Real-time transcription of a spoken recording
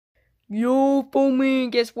Yo, Bowman,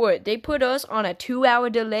 guess what? They put us on a 2-hour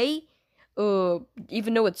delay.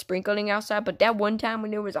 Even though it's sprinkling outside, but that one time when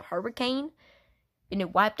there was a hurricane and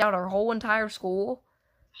it wiped out our whole entire school,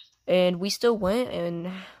 and we still went,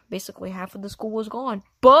 and basically half of the school was gone.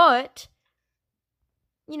 But,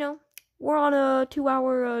 you know, we're on a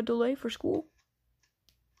 2-hour delay for school,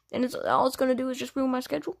 and all it's gonna do is just ruin my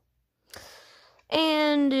schedule.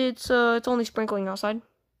 And it's only sprinkling outside.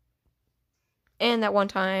 And that one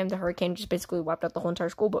time, the hurricane just basically wiped out the whole entire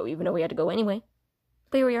school, but even though we had to go anyway,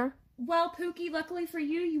 there we are. Well, Pookie, luckily for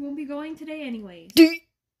you, you won't be going today anyways.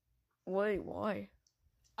 Wait, why?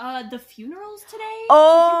 The funeral's today?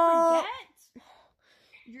 Oh! Did you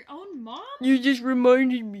forget? Your own mom? You just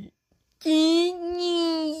reminded me. Bang,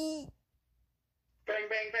 bang,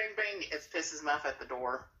 bang, bang. It's Piss's Mouth at the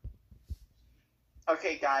door.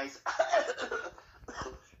 Okay, guys.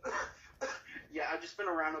 Yeah, I've just been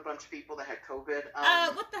around a bunch of people that had COVID.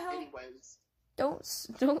 What the hell? Anyways. Don't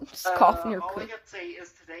cough in your all I quick. gotta say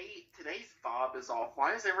is today's vibe is off.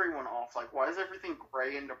 Why is everyone off? Like, why is everything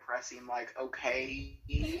gray and depressing? Like, okay,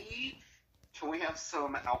 can we have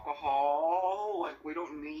some alcohol? Like, we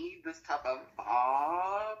don't need this type of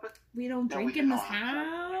vibe. We don't drink in this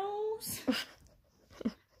house.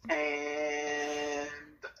 And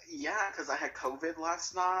yeah, because I had COVID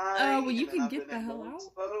last night. Oh, well, you can get the hell out.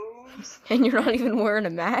 Exposed. And you're not even wearing a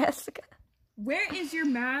mask. Where is your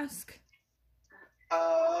mask?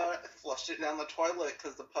 Flushed it down the toilet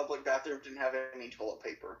because the public bathroom didn't have any toilet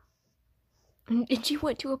paper. And you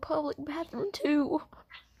went to a public bathroom too.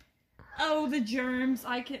 Oh, the germs.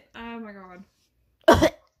 Oh my god.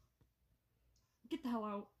 Get the hell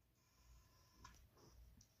out.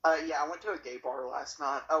 Yeah, I went to a gay bar last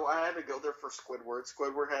night. Oh, I had to go there for Squidward.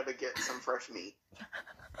 Squidward had to get some fresh meat.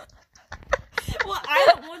 Well, I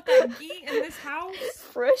don't want that meat in this house.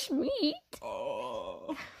 Fresh meat.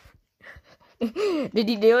 Oh. Did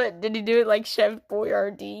he do it? Did he do it like Chef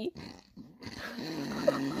Boyardee? There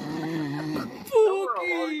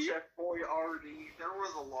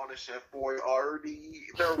was a lot of Chef Boyardee.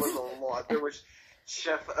 There was a lot. There was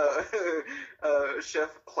Chef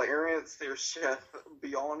Clarence. There's Chef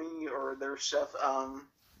Biani, or there's Chef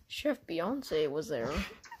Chef Beyonce was there,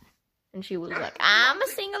 and she was like, "I'm a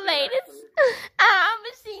single ladies. I'm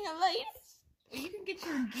a single ladies." You can get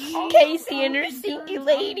your ghee. Casey and her single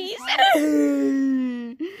ladies.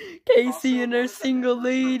 Casey and her single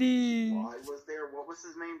ladies. Was there, what was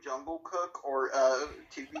his name? Jungle Cook, or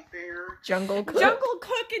To Be Fair? Jungle Cook. Jungle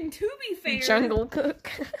Cook and To Be Fair. Jungle Cook.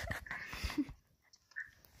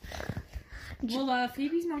 Well,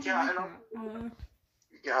 Phoebe's not gonna like that.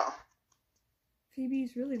 Yeah.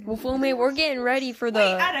 Phoebe's really not. Well, Fumi, we're getting ready for the...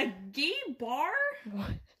 Wait, at a gay bar?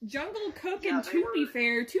 What? Jungle Cook and To Be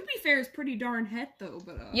Fair. To Be Fair is pretty darn het, though,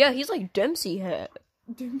 but, Yeah, he's like Dempsey Het.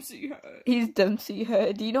 Dempsey Het. He's Dempsey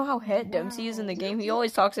Het. Do you know how het Dempsey is in the game? He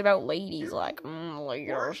always talks about ladies, like, ladies.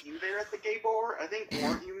 Weren't you there at the gay bar? I think,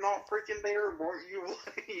 weren't you not freaking there? Weren't you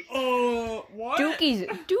like... What?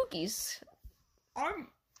 Dookies. I'm...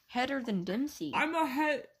 Hetter than Dempsey. I'm a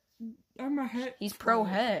het. He's pro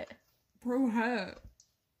het. Pro het.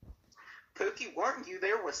 Pookie, weren't you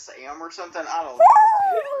there with Sam or something? I don't know.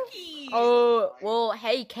 Oh, well,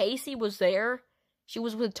 hey, Casey was there. She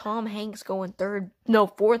was with Tom Hanks going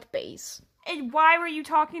fourth base. And why were you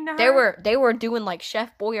talking to her? They were doing like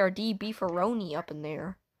Chef Boyardee beefaroni up in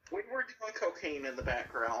there. We were doing cocaine in the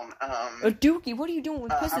background. Dookie, what are you doing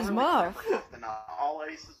with Piss's Muff? All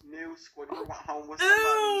Aces knew Squidward went home with somebody.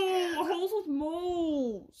 Ew! Holes with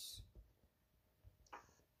moles!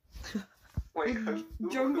 Wait, who?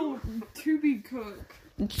 Jungle To Be Cook.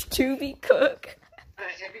 To Be Cook.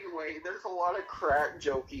 Anyway, there's a lot of crack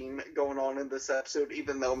joking going on in this episode,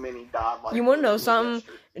 even though many died. Like, you wanna know something?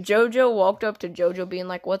 JoJo walked up to JoJo being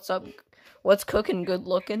like, "What's up? What's cooking? Good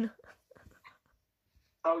looking?"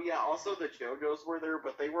 Oh yeah, also the JoJos were there,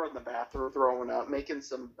 but they were in the bathroom throwing up, making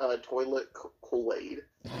some toilet Kool-Aid.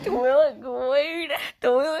 Toilet Kool-Aid.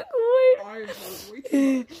 Toilet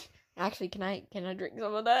Kool-Aid. Actually, can I drink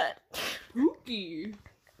some of that? Spooky.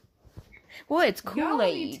 Well, it's Y'all need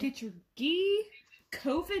Kool-Aid. to get your ghee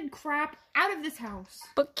COVID crap out of this house.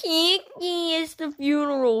 But Kiki, it's the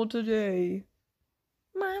funeral today.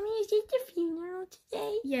 Mommy, is it the funeral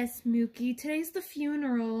today? Yes, Mookie, today's the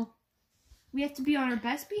funeral. We have to be on our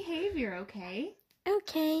best behavior, okay?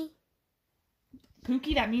 Okay.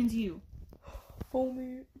 Pookie, that means you.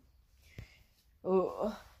 Homie.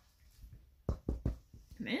 Ugh.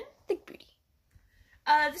 Come in. Thick booty.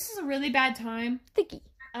 This is a really bad time. Thicky.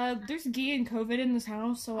 There's ghee and COVID in this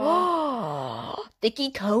house, so,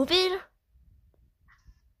 Thicky COVID?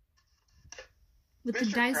 with the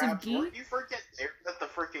Mr. dice Krabs, of ghee. weren't you freaking there at the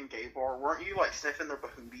freaking gay bar, weren't you like sniffing their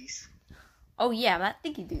bahooties? Oh yeah, that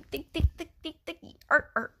thinky do tick tick tick tick ticky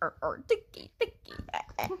ticky ticky tick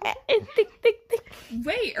tick tick.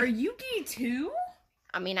 Wait, are you gay too?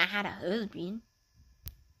 I mean, I had a husband.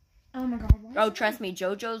 Oh my god. Oh, trust me,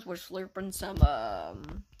 JoJo's were slurping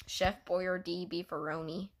some Chef Boyardee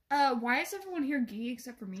beefaroni. Why is everyone here gay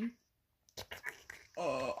except for me?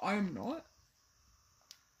 I'm not.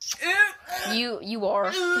 You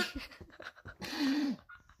are.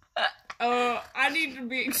 I need to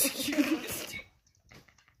be excused.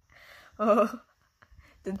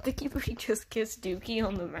 Did Thicky Booty just kiss Dookie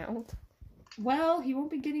on the mouth? Well, he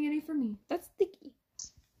won't be getting any from me. That's Thicky.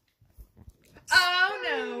 Oh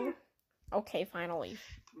no. Okay, finally.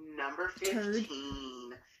 Number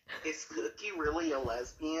 15. Is Cookie really a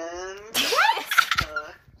lesbian?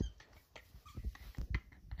 What?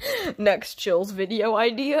 Next Chills video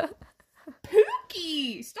idea.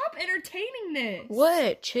 Pookie! Stop entertaining this.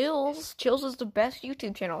 What? Chills? Chills is the best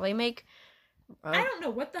YouTube channel. They make... I don't know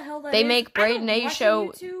what the hell that they is. make Brayden A show.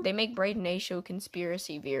 YouTube. They make Brayden A show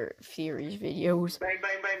conspiracy theories videos. Bang,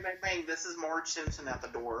 bang, bang, bang, bang. This is Marge Simpson at the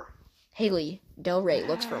door. Haley Del Rey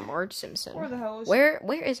looks for Marge Simpson. Where the hell is Where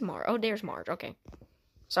is Marge? Oh, there's Marge. Okay.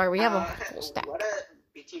 Sorry, we have a full stack. What up,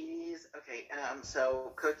 bitches? Okay,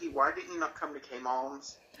 so, Cookie, why didn't you not come to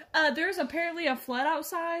K-Mom's? There's apparently a flood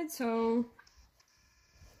outside, so...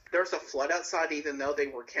 There's a flood outside, even though they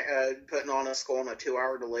were putting on a school on a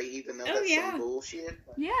 2-hour delay, even though that's some bullshit.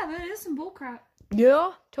 Yeah, that is some bullcrap.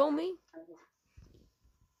 Yeah, told me.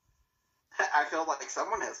 I feel like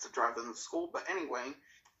someone has to drive them to school, but anyway.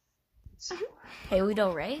 Haley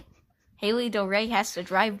Del Rey? Haley Del Rey has to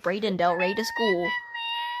drive Brayden Del Rey to school.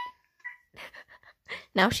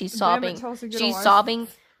 Now she's sobbing. She's sobbing.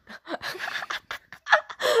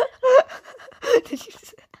 Did you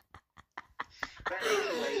say? But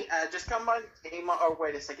anyway, just come by K-Mom. Oh,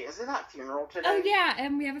 wait a second. Isn't that funeral today? Oh, yeah,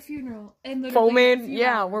 and we have a funeral. And Foreman,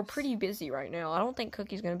 yeah, we're pretty busy right now. I don't think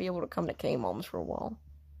Cookie's gonna be able to come to K-Mom's for a while.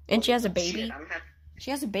 And she has a baby. Shit,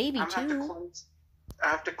 She has a baby, too. I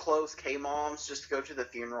have to close K-Mom's just to go to the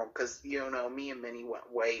funeral, because, you know, me and Minnie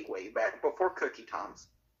went way, way back, before Cookie times.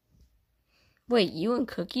 Wait, you and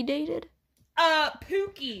Cookie dated?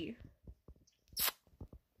 Pookie.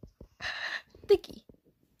 Thicky.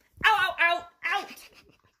 Ow, ow, ow, out.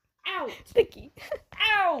 Out. Thicky.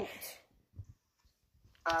 Out.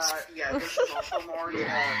 Yeah, this is also more,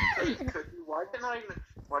 Cookie, why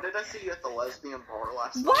did I see you at the lesbian bar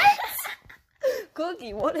last night? What?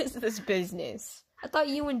 Cookie, what is this business? I thought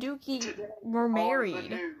you and Dookie were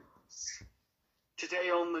married.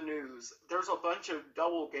 Today on the news, there's a bunch of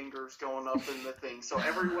double gangers going up in the thing, so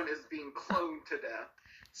everyone is being cloned to death.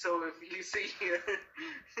 So if you see,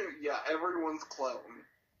 yeah, everyone's cloned.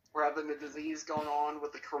 We're having a disease going on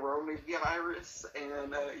with the coronavirus,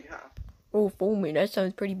 and yeah. Oh, fool me, that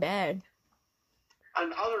sounds pretty bad.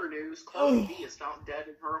 In other news, Chloe B is found dead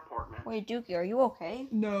in her apartment. Wait, Dookie, are you okay?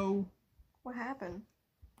 No. What happened?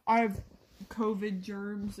 I have COVID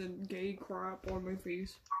germs and gay crap on my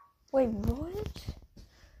face. Wait, what?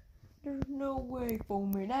 There's no way,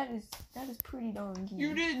 Foamy. That is pretty darn gay.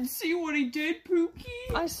 You didn't see what he did,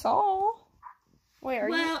 Pookie? I saw. Wait, are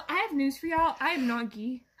you? Well, I have news for y'all. I am not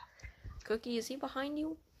gay. Cookie, is he behind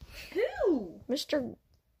you? Who? Mr.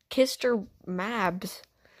 Kister Mabs.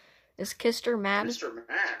 Is Kister Mabs? Mr.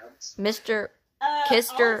 Mabs? Mr.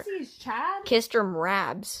 Kister. All I see is Chad. Kister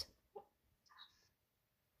Mrabs.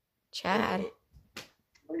 Chad.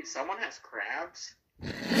 Wait, someone has crabs?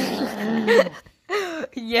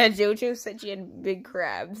 Yeah, JoJo said she had big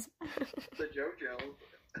crabs. The JoJo.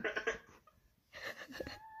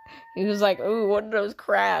 He was like, ooh, what are those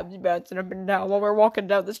crabs bouncing up and down while we're walking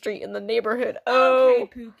down the street in the neighborhood? Oh!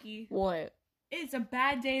 Okay, Pookie. What? It's a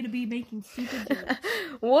bad day to be making stupid jokes.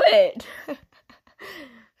 What?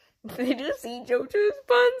 They just see JoJo's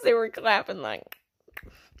buns? They were clapping like...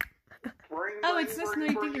 Oh, it's just when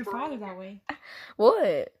you think your father that way.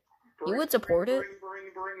 What? You would support it?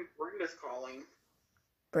 Brenda's calling.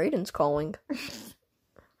 Brayden's calling.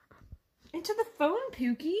 Into the phone,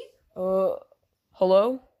 Pookie.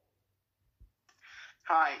 Hello?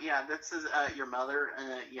 Hi, yeah, this is, your mother,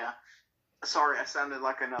 yeah. Sorry, I sounded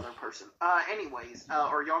like another person. Anyways,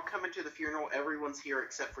 are y'all coming to the funeral? Everyone's here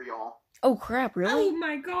except for y'all. Oh, crap, really? Oh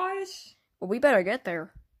my gosh. Well, we better get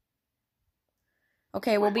there.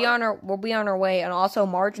 Okay, we'll be on our way, and also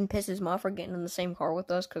Marge and Piss's Muff are getting in the same car with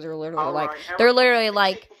us because they're literally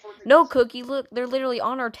like, no, Cookie, look, they're literally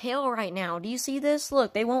on our tail right now. Do you see this?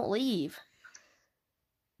 Look, they won't leave.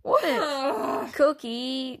 What?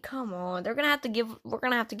 Cookie, come on. We're gonna have to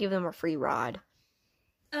give them a free ride.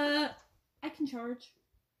 I can charge.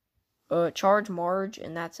 Charge Marge,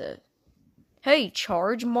 and that's it. Hey,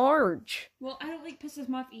 charge Marge. Well, I don't like Mrs.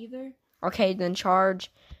 Muff either. Okay, then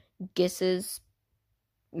charge Mrs.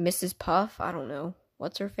 Puff. I don't know.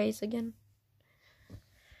 What's her face again?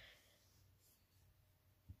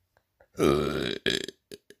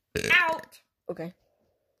 Out! Okay.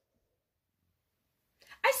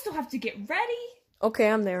 I still have to get ready. Okay,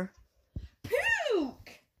 I'm there.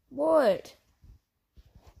 Pook! What?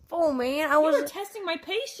 Oh, man, I You was... were testing my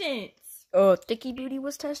patience. Thicky Booty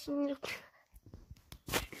was testing you?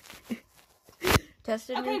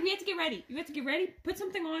 Tested Okay, me? we have to get ready. You have to get ready. Put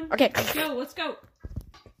something on. Okay. Let's go. Let's go.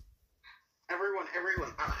 Everyone.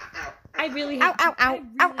 I really hate Ow, ow, ow,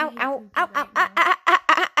 I ow, really ow, hate ow, Pookie ow, ow, right ow,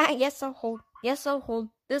 now. ow. Yes, I'll hold. Yes, I'll hold.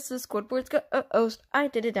 This is Squidward's ghost. I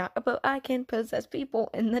did it out, but I can possess people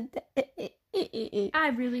in the day. I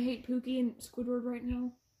really hate Pookie and Squidward right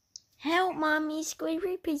now. Help, Mommy.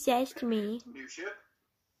 Squidward possessed me. New ship.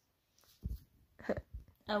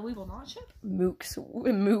 We will not ship. Mook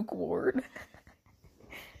Ward.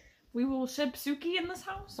 We will ship Suki in this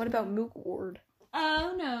house. What about Mook Ward?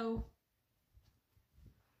 Oh no.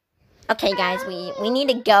 Okay, guys, we need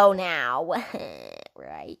to go now.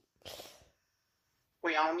 Right.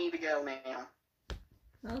 We all need to go now.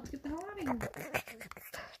 Now let's get the hell out of here.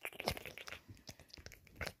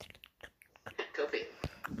 COVID.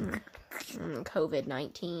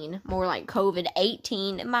 COVID-19. More like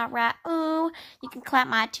COVID-18. Am I right? Oh, you can clap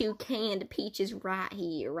my two canned peaches right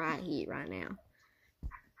here, right now.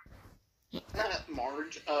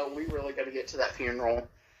 Marge, we really got to get to that funeral.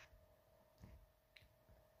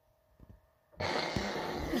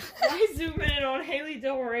 I zoom in on Haley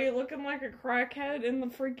Del Rey looking like a crackhead in the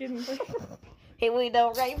freaking. Haley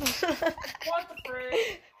Del Rey. What the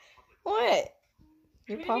frick? What?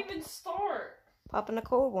 We You're didn't even start. popping a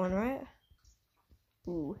cold one, right?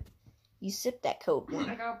 Ooh. You sip that cold I one.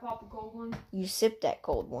 gotta pop a cold one. You sip that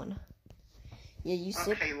cold one. Yeah, you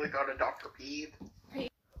sip. Haley got a Dr. Peeve.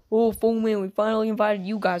 Oh, full man, we finally invited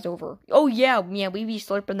you guys over. Oh, yeah, we be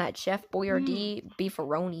slurping that Chef Boyardee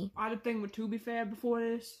beefaroni. I had a thing with Tubi Fab before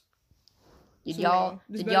this. Did So, y'all,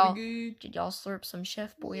 this did better y'all, be good. did y'all slurp some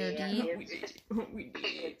Chef Boyardee? Yeah, We did. We did.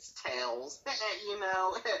 It's tails. You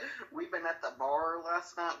know, we've been at the bar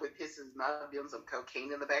last night with his mud doing some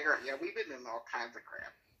cocaine in the background. Yeah, we've been in all kinds of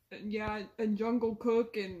crap. Yeah, and Jungle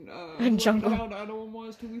Cook and And Jungle. what the other one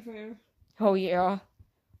was, to be fair. Oh, yeah.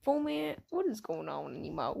 Full man, what is going on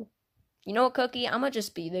anymore? You know what, Cookie? I'ma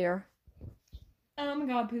just be there. Oh my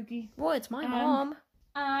god, Pookie. Well, it's my mom.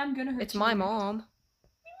 I'm gonna hurt It's you. my mom.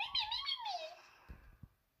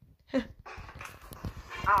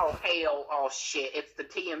 Oh, hell. Oh, shit. It's the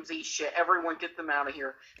TMZ shit. Everyone get them out of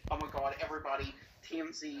here. Oh, my God. Everybody.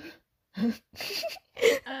 TMZ.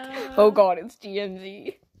 Oh, God, it's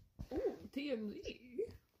TMZ. Ooh, TMZ.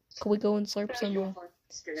 Can we go and slurp some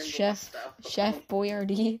Chef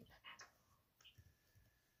Boyardee?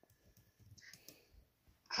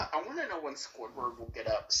 I want to know when Squidward will get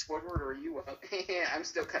up. Squidward, are you up? I'm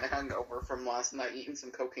still kind of hungover from last night eating some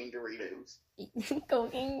cocaine Doritos.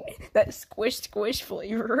 Cocaine. That squish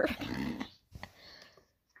flavor.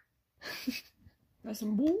 That's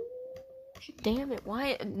some bull. Damn it,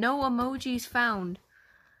 why? No emojis found.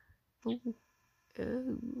 Ooh.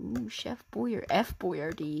 Oh, Chef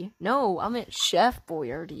Boyardee. No, I meant Chef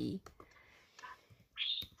Boyardee.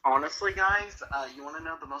 Honestly, guys, you want to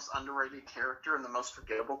know the most underrated character and the most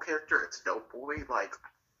forgettable character? It's Doughboy. Like,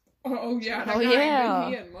 Oh yeah, that Oh, guy yeah. ain't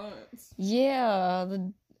been here in months. Yeah,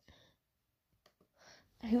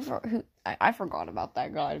 I forgot about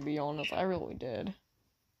that guy, to be honest. I really did.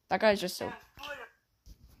 That guy's just so...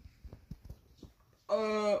 What?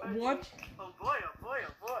 Oh boy, oh boy,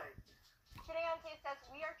 oh boy. Today on Taste Test,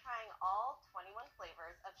 we are trying all 21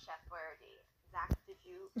 flavors of Chef Boyardee. Zach, did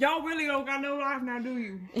you? Y'all really don't got no life now, do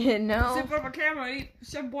you? No. Sit up a camera and eat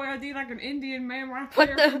Chef Boyardee like an Indian man right What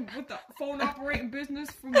there the- with the phone operating business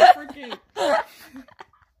from the freaking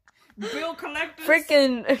bill collectors.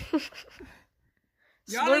 Freaking...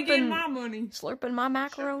 Y'all ain't getting my money. Slurping my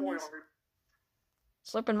macaronis.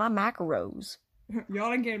 Slurping my macaros.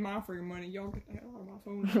 Y'all ain't getting my free money. Y'all get the hell out of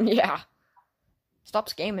my phone. Yeah. Stop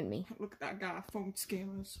scamming me. Look at that guy, phone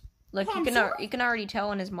scammers. Look, I'm you can already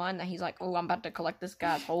tell in his mind that he's like, oh, I'm about to collect this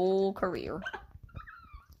guy's whole career.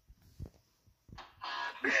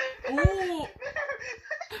 Ooh.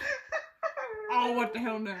 Oh, what the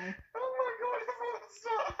hell now? Oh my god,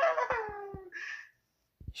 stop.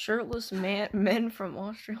 Shirtless men from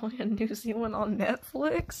Australia and New Zealand on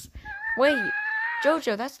Netflix? Wait,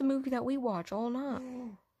 Jojo, that's the movie that we watch all night.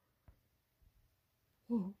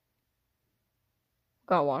 Ooh.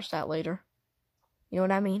 Gotta watch that later. You know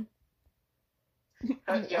what I mean?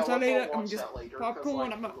 Yeah, So we'll later, I'm watch just that later. 'Cause, popcorn.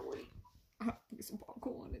 like, I'm not. literally- Get some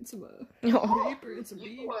popcorn and some Oh. paper and some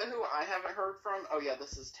You beer. know who I haven't heard from? Oh yeah,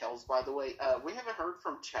 this is Tails, by the way. We haven't heard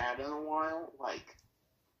from Chad in a while. Like,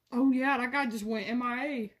 Oh yeah, that guy just went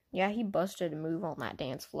MIA. Yeah, he busted a move on that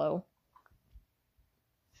dance floor.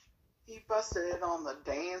 he busted it on the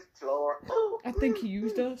dance floor. I think he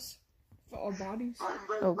used us for our bodies.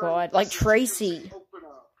 Oh, God, like Tracy. Open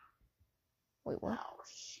up. Wait, what? Oh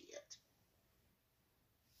shit.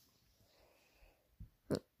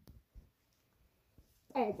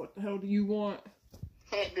 Oh, what the hell do you want?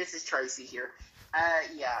 Hey, this is Tracy here.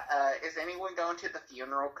 Is anyone going to the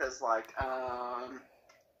funeral? Cause like,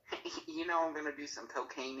 you know I'm gonna do some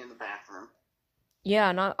cocaine in the bathroom. Yeah,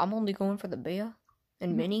 I'm only going for the beer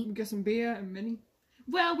and Minnie. Get some beer and Minnie.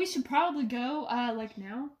 Well, we should probably go, like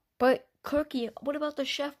now. But, Cookie, what about the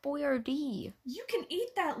Chef Boyardee? You can eat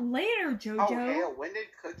that later, Jojo. Oh hell, when did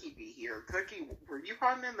Cookie be here? Cookie, were you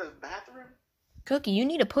hiding in the bathroom? Cookie, you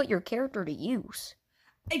need to put your character to use.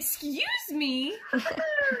 Excuse me?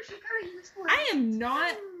 I am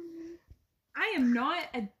not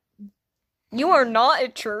a You are not a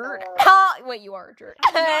turd. Ha! Wait, you are a turd.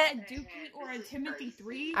 I'm not a Dookie or a Timothy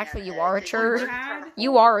 3. Actually, you are a turd. Chad.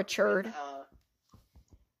 You are a turd.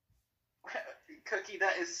 Cookie,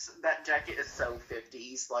 that jacket is so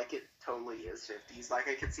 50s. Like, it totally is 50s. Like,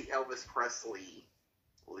 I could see Elvis Presley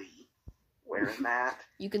wearing that.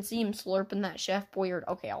 You can see him slurping that Chef Boyardee.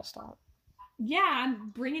 Okay, I'll stop. Yeah, I'm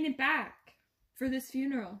bringing it back for this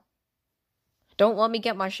funeral. Don't let me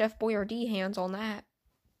get my Chef Boyardee hands on that.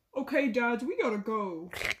 Okay, Dads, we gotta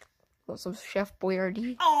go. Want some Chef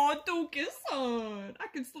Boyardee? Aw, Dookie, son. I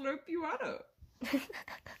can slurp you out of.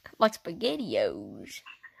 Like SpaghettiOs.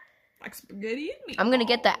 Like spaghetti and meat. I'm gonna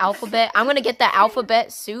get the alphabet. I'm gonna get the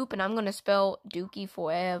alphabet soup, and I'm gonna spell Dookie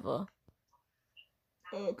forever.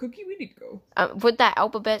 Cookie, we need to go. With that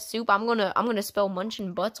alphabet soup, I'm gonna spell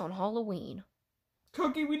munching butts on Halloween.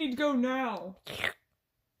 Cookie, we need to go now.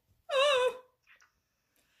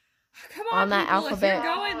 Come on, On that people, alphabet. If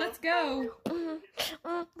you're going, let's go.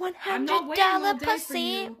 I'm not waiting all $100 day for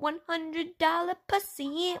you.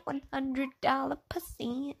 percent. $100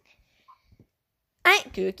 percent.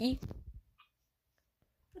 Ain't Cookie.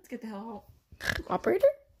 Let's get the hell out. Operator?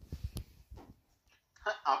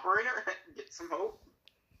 Operator, get some hope.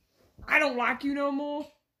 I don't like you no more.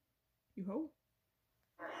 You hoe.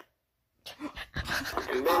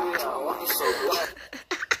 And baby, I want you so bad.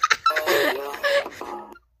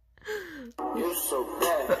 You're so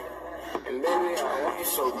bad. And baby, I want you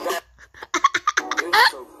so bad. You're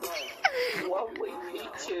so bad. Lovely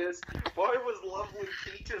Peaches. Why was Lovely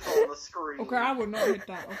Peaches on the screen? Okay, I would not hit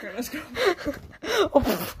that. Okay, let's go. What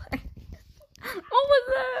was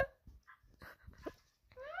that?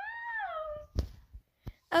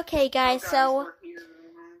 Okay, guys, so we're here.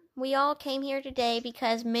 we all came here today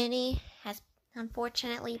because Minnie has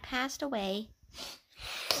unfortunately passed away.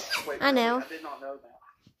 Wait, I know. I did not know that.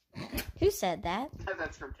 Who said that?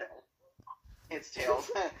 That's from Tails. It's Tails.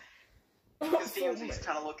 Because TMZ's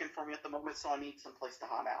kind of looking for me at the moment, so I need some place to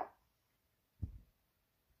hide out.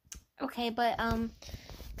 Okay, but,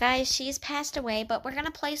 guys, she's passed away, but we're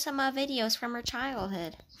gonna play some, videos from her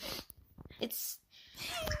childhood. It's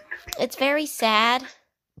very sad.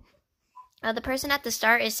 The person at the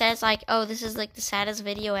start, it says, like, oh, this is, like, the saddest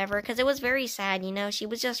video ever, because it was very sad, you know? She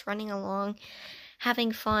was just running along,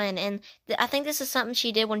 having fun, and I think this is something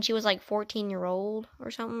she did when she was, like, 14-year-old or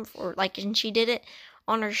something, or, like, and she did it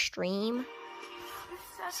on her stream.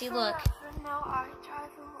 See, look. Now I drive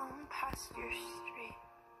alone past your street.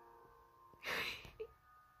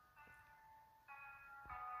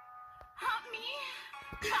 Help me!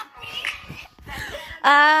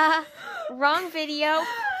 Wrong video.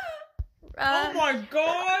 Oh my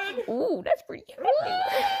god! Ooh, that's pretty cute.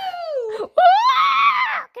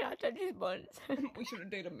 Can I touch his buns? We should have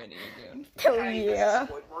dated Minnie again. Oh, Hey, yeah.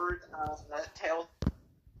 this is Squidward. Tails.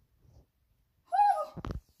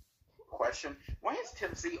 Question: why is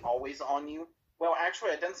TMZ always on you? Well,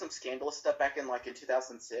 actually, I've done some scandalous stuff back in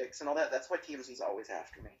 2006 and all that. That's why TMZ's always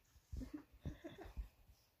after me.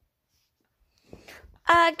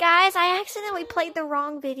 Guys, I accidentally played the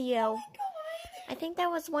wrong video. I think that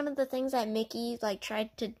was one of the things that Mickey,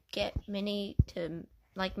 tried to get Minnie to,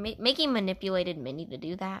 Mickey manipulated Minnie to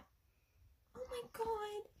do that. Oh my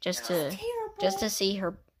god. Just Terrible. to see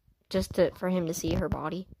her, for him to see her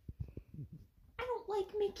body. I don't like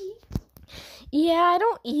Mickey. Yeah, I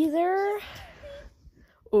don't either.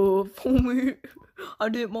 Oh, for me, I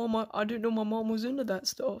didn't know my mom was into that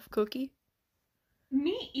stuff, Cookie.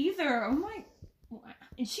 Me either. Oh my.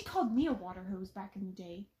 And she called me a water hose back in the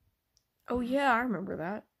day. Oh yeah, I remember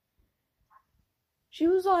that. She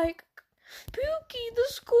was like, Pookie, the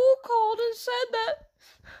school called and said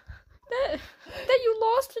that you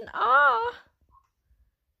lost an eye.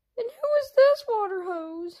 And who is this water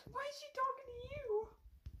hose? Why is she talking to you?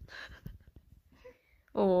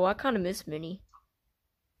 Oh, I kind of miss Minnie.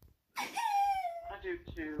 I do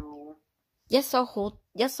too. Yes, I'll hold.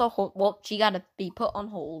 Well, she gotta be put on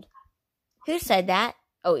hold. Who said that?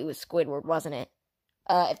 Oh, it was Squidward, wasn't it?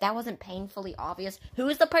 If that wasn't painfully obvious, who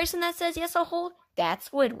is the person that says yes, I'll hold? That's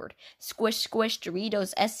Squidward. Squish, squish,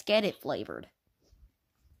 Doritos, get it flavored.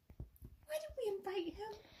 Why did we invite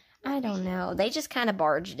him? I don't know. They just kind of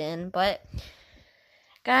barged in, but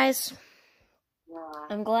guys, Yeah.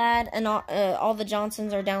 I'm glad, and all the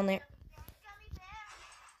Johnsons are down there.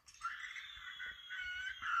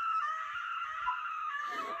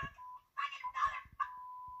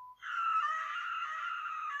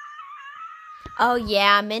 Oh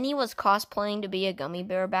yeah, Minnie was cosplaying to be a gummy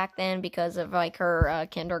bear back then because of like her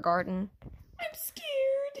kindergarten. I'm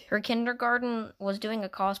scared. Her kindergarten was doing a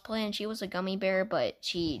cosplay and she was a gummy bear, but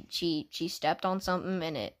she stepped on something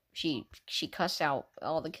and she cussed out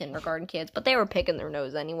all the kindergarten kids, but they were picking their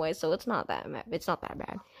nose anyway, so it's not that bad.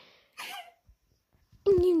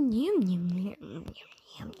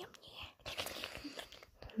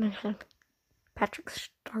 Patrick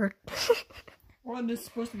start. Well, this is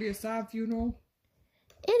supposed to be a sad funeral.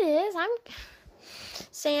 It is.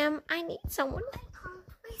 Sam, I need someone. I can't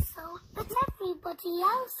whistle, but everybody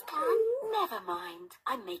else can. Never mind.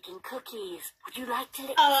 I'm making cookies. Would you like to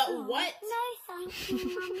lick What? No, thank you,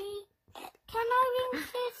 Mummy. Can I ring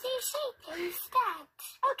Susie Sheep instead?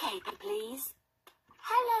 Okay, then please.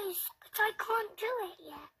 Hello, but I can't do it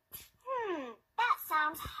yet. That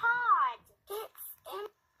sounds hard. It's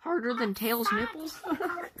Harder than Tails' nipples?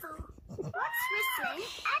 impossible. What's whistling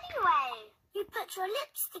anyway? You put your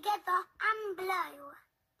lips together and blow.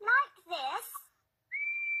 Like this.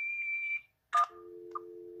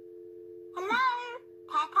 Hello,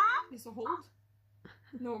 Peppa? Is it hold?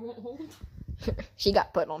 No, it won't hold. She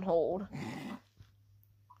got put on hold.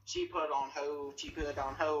 She put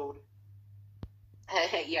on hold.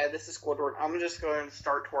 Hey, yeah, this is Squidward. I'm just going to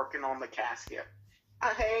start twerking on the casket.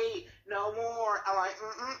 Hey, no more. I like.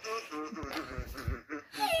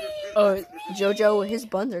 Jojo, his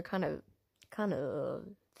buns are kind of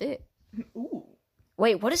thick. Ooh.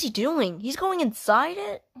 Wait, what is he doing? He's going inside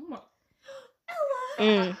it? Oh my.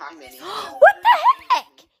 Hi, Minnie. What the heck?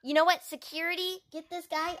 You know what? Security, get this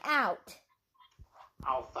guy out.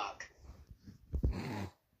 Oh, fuck.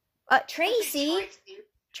 Tracy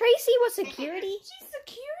was security. She's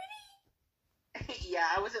security? Yeah,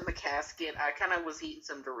 I was in the casket. I kind of was eating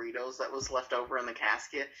some Doritos that was left over in the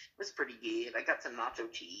casket. It was pretty good. I got some nacho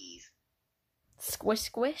cheese. Squish,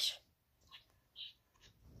 squish.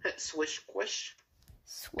 Swish, squish.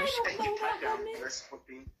 Swish. Hey, you cut down there,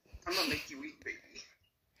 Squippy. I'm gonna make you eat, baby.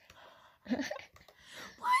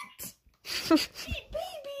 What? Eat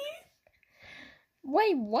baby?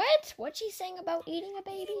 Wait, what? What's she saying about eating a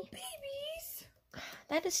baby? Babies?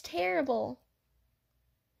 That is terrible.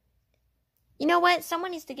 You know what?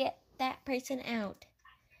 Someone needs to get that person out.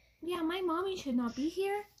 Yeah, my mommy should not be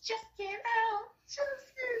here. Just get out.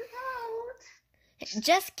 Just get out.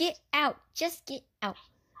 Just get out. Just get out.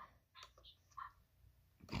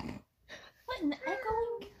 What an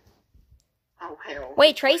echoing? Oh, hell. Wait, Play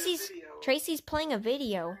a Tracy's video. playing a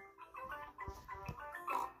video. Would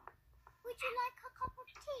you like a cup of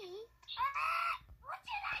tea? Would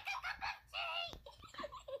you like a cup of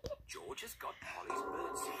tea? George has got Polly's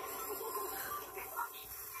birdseed.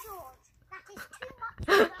 George, that is too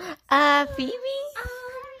much. Phoebe? Big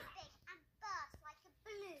and burst like a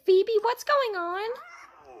balloon. Phoebe, what's going on?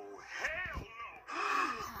 Oh, hell no!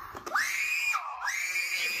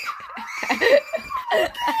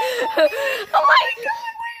 Oh my god!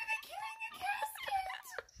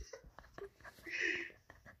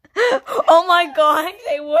 Oh my god,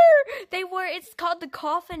 they were. It's called the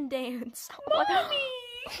coffin dance. Oh my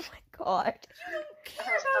god.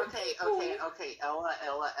 Okay.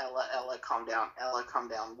 Ella, calm down. Calm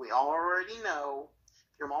down. We already know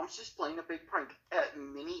your mom's just playing a big prank.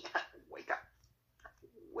 Minnie, wake up.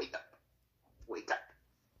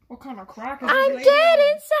 What kind of crack is I'm this dead lady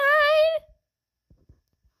on? inside.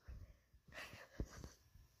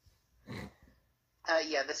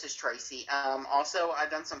 Yeah, this is Tracy. Also, I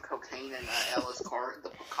done some cocaine in Ella's car.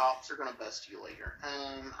 The cops are gonna bust you later.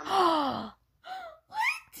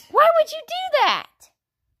 Why would you do that?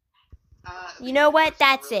 You know what?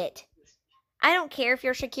 That's it. I don't care if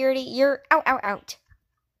you're security. You're out.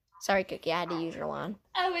 Sorry, Cookie. I had to use your line.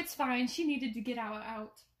 Oh, it's fine. She needed to get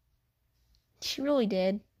out. She really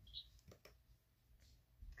did.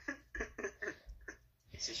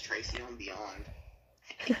 This is Tracy on Beyond.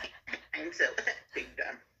 And so, big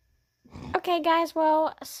done. Okay, guys,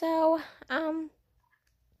 well, so,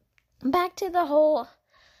 back to the whole,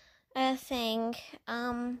 thing,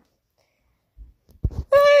 Hey,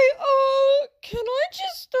 can I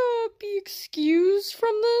just, be excused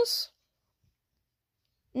from this?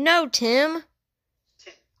 No, Tim.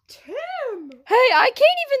 Tim! Hey, I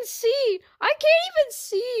can't even see.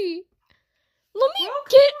 Let me Well,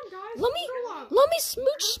 come on, guys. let me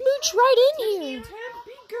smooch right in here. Tim,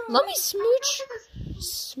 be good. Let me smooch.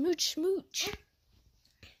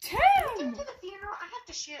 Tim! Into the funeral, I have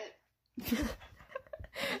to shit.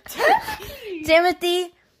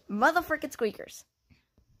 Timothy, motherfucking squeakers.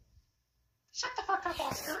 Shut the fuck up,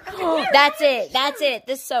 Oscar. That's it.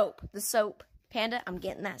 The soap. Panda, I'm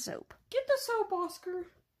getting that soap. Get the soap, Oscar.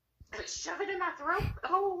 Shove it in my throat.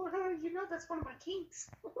 Oh, you know that's one of my kinks.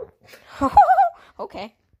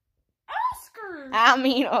 Okay. Oscar! I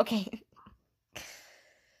mean, okay.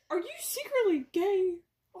 Are you secretly gay,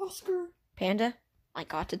 Oscar? Panda, I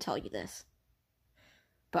got to tell you this.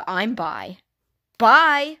 But I'm bi.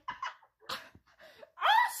 Bye.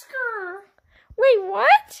 Oscar! Wait,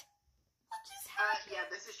 what? Yeah,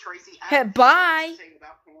 this is Tracy. Hey, bye.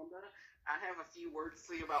 About Panda. I have a few words to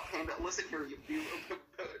say about Panda. Listen here, you bitch.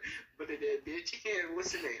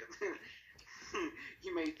 Listen to him.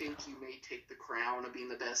 You may think you may take the crown of being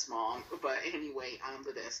the best mom, but anyway, I'm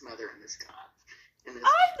the best mother in this God.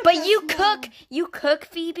 But you cook,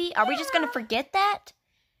 Phoebe. Are we just gonna forget that?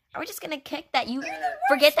 Are we just gonna kick that? You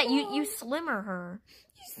forget that you slimmer her.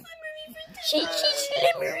 She's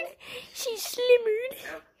slimmered. She's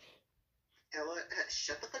slimmered. Ella,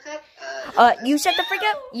 shut the fuck up. You shut the frick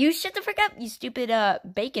up. You shut the frick up. You stupid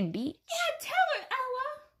bacon beach. Yeah, tell it, Ella.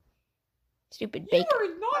 Stupid bacon. You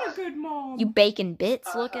are not a good mom. You bacon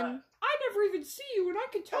bits looking. I never even see you, and I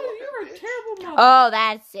can tell you you're a terrible mom. Oh,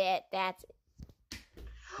 that's it.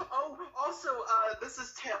 Oh, also, this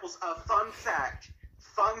is Tails. Fun fact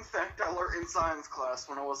I learned in science class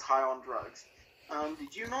when I was high on drugs.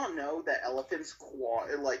 Did you not know that elephants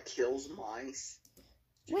kills mice?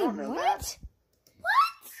 Did you not know that?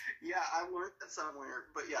 What? Yeah, I learned that somewhere.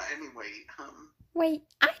 But yeah, anyway, Wait,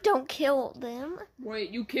 I don't kill them.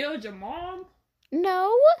 Wait, you killed your mom?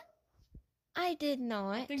 No, I did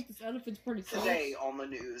not. I think this elephant's pretty close. Today on the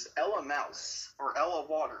news, Ella Mouse, or Ella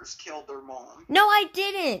Waters, killed their mom. No, I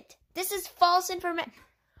didn't. This is false information.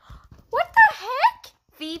 What the heck?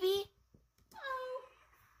 Phoebe?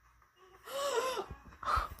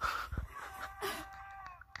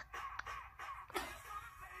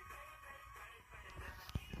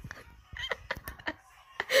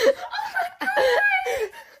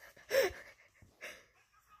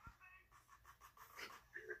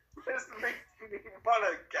 This makes me want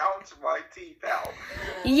to gouge my teeth out.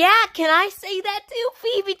 Yeah, can I say that too,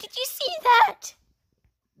 Phoebe? Did you see that?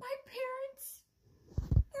 My parents,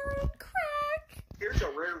 they're on crack. Here's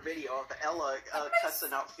a rare video of Ella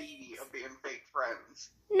cussing out Phoebe of being fake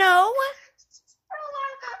friends. No. Ella,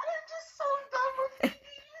 I'm just so done with Phoebe.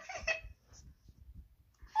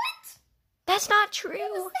 What? That's not true.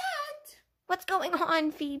 What was that? What's going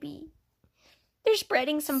on, Phoebe? They're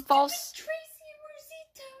spreading some false... Tracy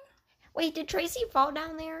Rosita. Wait, did Tracy fall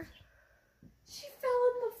down there? She fell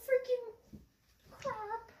in the freaking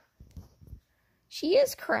crap. She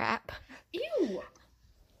is crap. Ew.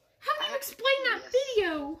 How do you explain that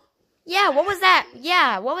video? Yeah, what was that?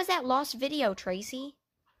 Yeah, what was that lost video, Tracy?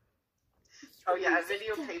 Oh yeah, I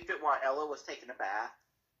videotaped it while Ella was taking a bath.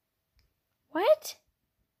 What?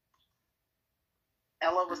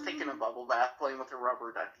 Ella was taking a bubble bath playing with her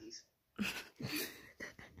rubber duckies.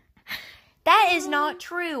 That is not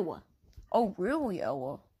true. Oh, really,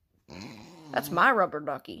 Ella? That's my rubber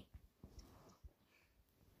ducky.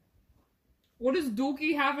 What does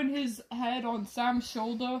Dookie having his head on Sam's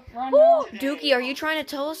shoulder right Ooh, now? Dookie, are you trying to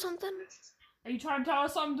tell us something? Are you trying to tell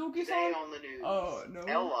us something, Dookie? Today on the news, Oh, no.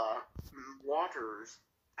 Ella Waters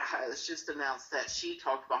has just announced that she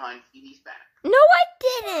talked behind Phoebe's back. No, I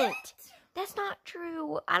didn't. That's not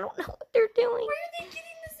true. I don't know what they're doing. Where are they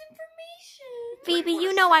getting this information? Phoebe,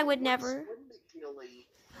 you know I would never.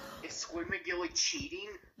 Is Squid McGilly cheating?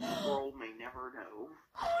 The world may never know.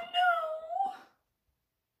 Oh no!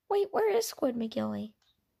 Wait, where is Squid McGilly?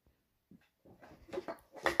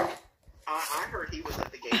 I heard he was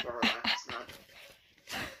at the gay bar last night.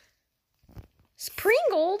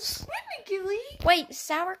 Pringles? Squid McGilly? Wait,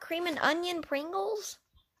 sour cream and onion Pringles?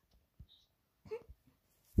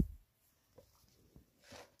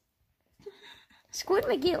 Squid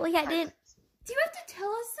McGilly, I didn't. Do you have to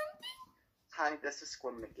tell us something? Hi, this is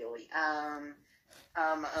Squid McGilly. I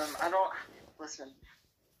don't listen.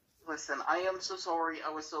 Listen, I am so sorry I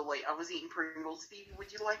was so late. I was eating Pringles. Phoebe, would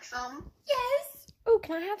you like some? Yes. Oh,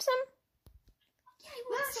 can I have some? Yeah, I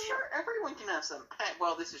want Yeah, some. sure. Everyone can have some. Hey,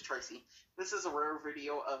 well, this is Tracy. This is a rare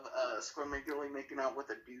video of Squirmigily making out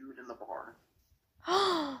with a dude in the bar.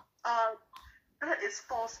 That is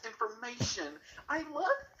false information. I love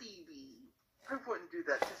Phoebe. I wouldn't do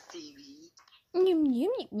that to Phoebe.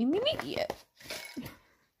 Yeah.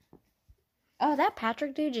 Oh, that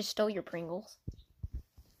Patrick dude just stole your Pringles.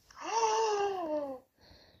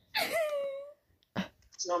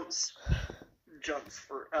 Jumps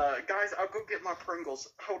for guys, I'll go get my Pringles.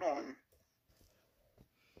 Hold on.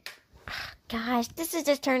 Gosh, this has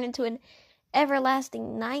just turned into an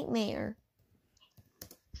everlasting nightmare.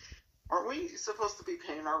 Aren't we supposed to be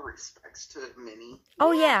paying our respects to Minnie?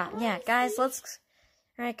 Oh yeah, guys,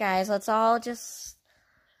 alright guys, let's all just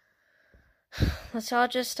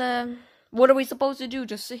what are we supposed to do?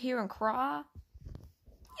 Just sit here and cry?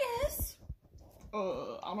 Yes.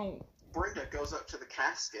 I don't. Brenda goes up to the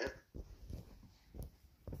casket.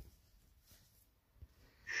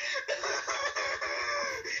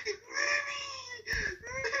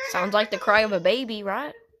 Sounds like the cry of a baby,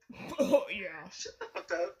 right? Oh yeah. Shut the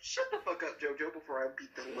fuck up. Shut the fuck up, JoJo, before I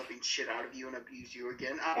beat the living shit out of you and abuse you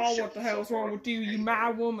again. Oh, what the hell's wrong with you, you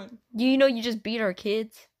mad woman? You know you just beat our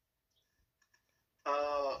kids?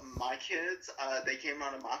 My kids, they came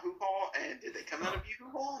out of my hoo-ha, and did they come out of your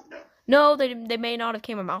hoo-ha? No. No, they may not have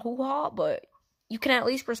came in my hoo-ha, but you can at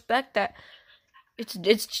least respect that it's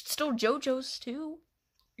still JoJo's too.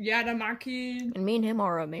 Yeah, they're my kids. And me and him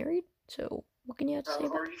are married, so what can you have to say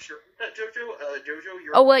about Are you sure that JoJo? JoJo,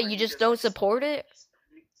 you're... Oh wait, you just don't support it?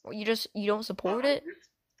 You don't support it?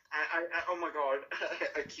 Oh my god,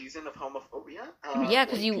 accusing of homophobia? Yeah,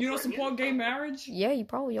 because You don't support gay marriage? Yeah, you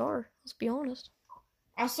probably are. Let's be honest.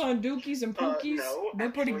 I saw Dookies and Pookies. No,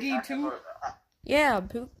 They're pretty actually, gay I too. have Yeah,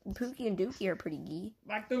 Pookie and Dookie are pretty gay.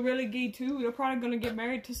 Like they're really gay too. They're probably gonna get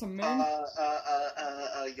married to some men.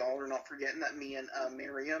 Y'all are not forgetting that me and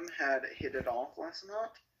Miriam had hit it off last night.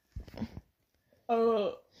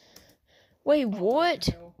 Wait, what?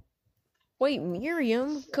 Wait,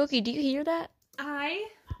 Miriam? Cookie, do you hear that? I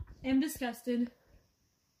am disgusted.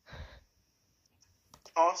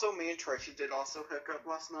 Also, me and Tracy did also hook up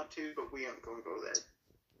last night too, but we aren't going to go there.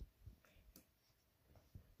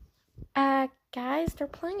 Guys, they're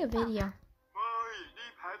playing a video.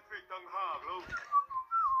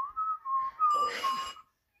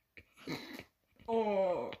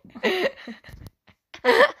 Oh.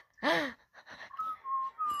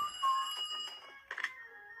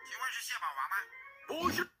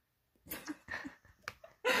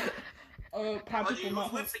 Patrick will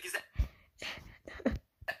not. What?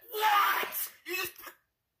 You just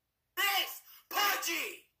piss,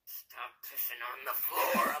 Pudgy! Stop pissing on the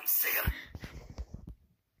floor. I'm sick of.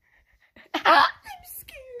 I'm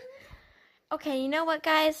scared. Okay, you know what,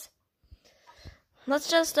 guys? Let's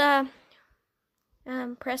just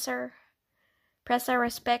press our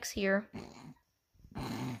respects here.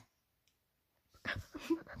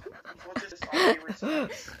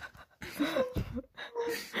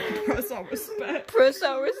 Press our respect. Press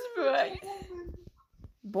our respect.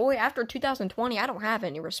 Boy, after 2020, I don't have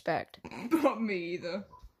any respect. Not me either.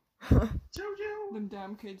 JoJo! Them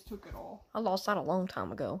damn kids took it all. I lost that a long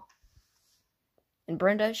time ago. And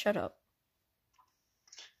Brenda, shut up.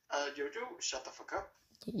 JoJo, shut the fuck up.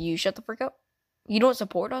 You shut the frick up. You don't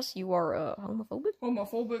support us? You are homophobic?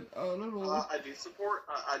 Homophobic, little. I do support.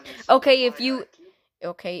 I do support. Okay, if you.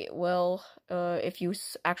 Okay, well, if you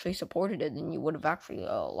actually supported it, then you would have actually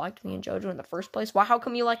liked me and JoJo in the first place. Why? How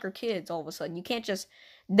come you like your kids all of a sudden? You can't just.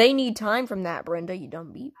 They need time from that, Brenda. You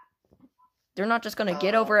dumb beep. They're not just gonna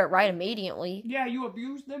get over it right immediately. Yeah, you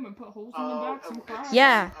abused them and put holes in their backs and cried.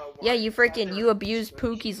 Yeah, you abused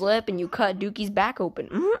Pookie's lip and you cut Dookie's back open.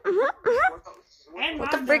 And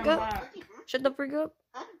What my the frick damn up? back. Shut the frick up.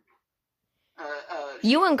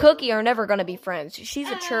 You and Cookie are never gonna be friends. She's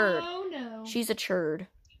a churd. Oh no. She's a churd.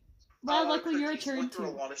 Well, luckily you're a Cookie's went turd through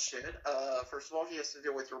a too. lot of shit. First of all, he has to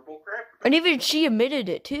deal with your bullcrap. And even she admitted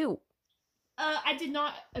it too. I did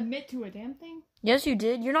not admit to a damn thing. Yes, you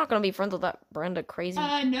did. You're not gonna be friends with that Brenda crazy.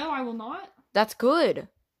 No, I will not. That's good.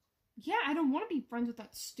 Yeah, I don't want to be friends with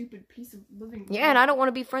that stupid piece of living. Yeah, and I don't want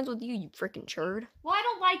to be friends with you, you freaking churd. Well, I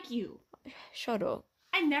don't like you. Shut up.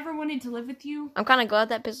 I never wanted to live with you. I'm kind of glad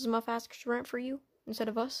that pisses him off asking for rent for you instead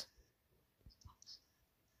of us.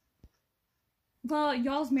 Well,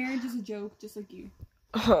 y'all's marriage is a joke, just like you.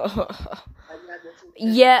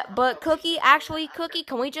 Yeah, but Cookie,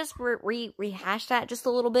 can we just rehash that just a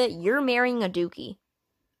little bit? You're marrying a Dookie.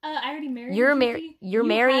 I already married. You're a Dookie. you're You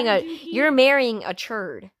marrying had a Dookie. you're marrying a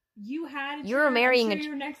churd. You had a You're churd. marrying I'm sure a-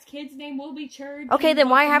 your next kid's name will be Churd. Okay, You then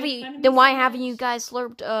want why to haven't make you? fun of Then me why so haven't much? you guys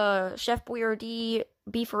slurped Chef Boyardee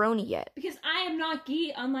beefaroni yet? Because I am not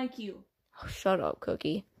geek, unlike you. Oh, shut up,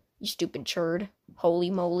 Cookie. You stupid churd.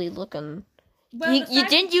 Holy moly, looking. Well, the fact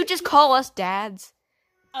Didn't that you just call us dads?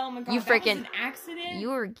 Oh my god, you that was freaking- an accident. You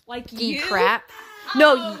were like geek you? crap. Oh,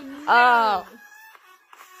 No, no.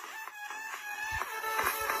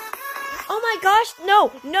 Oh my gosh,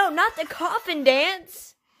 no, not the coffin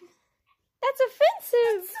dance. That's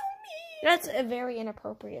offensive. So mean. That's a very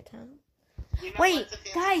inappropriate time. You know Wait, what's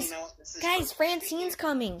offensive? guys, You know what this is Guys, for? Francine's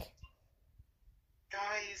coming.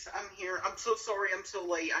 Guys, I'm here. I'm so sorry I'm so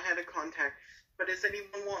late. I had a contact. But does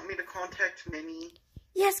anyone want me to contact Minnie?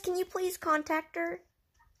 Yes, can you please contact her?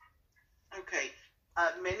 Okay.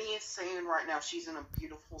 Minnie is saying right now she's in a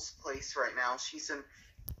beautiful place right now. She's in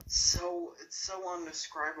it's so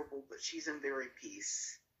undescribable, but she's in very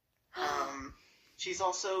peace. She's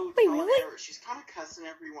also Wait, really? she's kind of cussing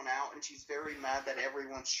everyone out, and she's very mad that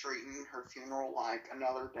everyone's treating her funeral like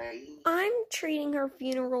another day. I'm treating her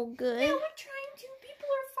funeral good. Yeah, we're trying to. People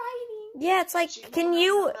are fighting. Yeah, it's like, can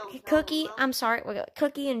you, no. Cookie, I'm sorry,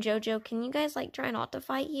 Cookie and JoJo, can you guys, like, try not to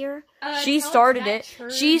fight here? She started it.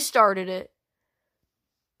 She started it.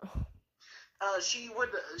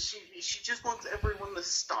 She just wants everyone to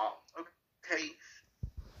stop, okay?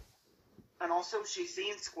 And also, she's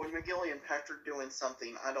seen Squid McGilly and Patrick doing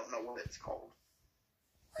something. I don't know what it's called.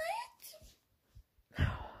 What?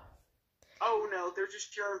 Oh no, they're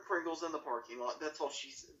just sharing Pringles in the parking lot. That's all she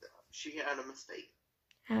said. She had a mistake.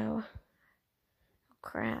 Oh,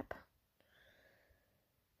 crap.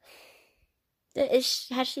 Has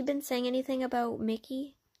she been saying anything about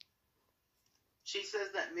Mickey? She says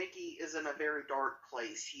that Mickey is in a very dark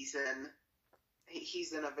place. He's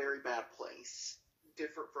in a very bad place.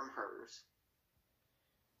 Different from hers.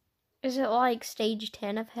 Is it like stage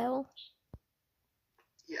 10 of hell?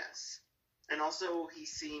 Yes. And also,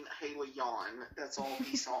 he's seen Haley yawn. That's all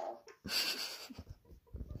he saw.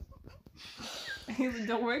 Haley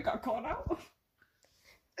Del Rey got called out.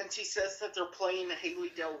 And she says that they're playing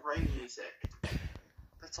Haley Del Rey music.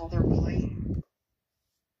 That's all they're playing.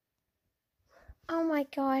 Oh my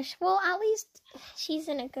gosh. Well, at least she's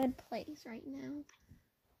in a good place right now.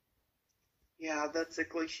 Yeah,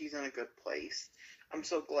 basically she's in a good place. I'm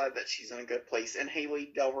so glad that she's in a good place. And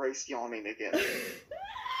Haley Del Rey's yawning again.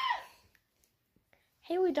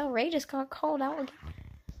 Haley Del Rey just got called out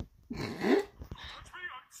again.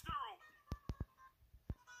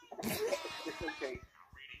 It's okay.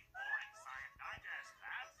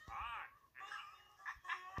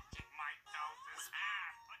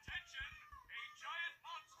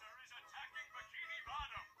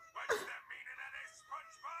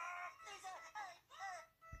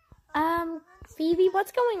 Phoebe,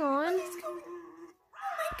 what's going on?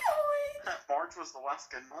 March was the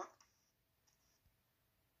last good month.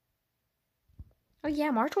 Oh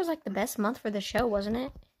yeah, March was like the best month for the show, wasn't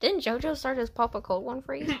it? Didn't JoJo start as Pop a Cold One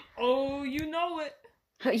for you? Oh, you know it.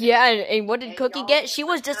 Yeah, and what did Cookie get? She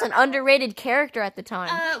was just an underrated character at the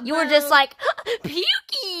time. You were just like,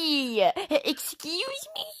 Pukey! Excuse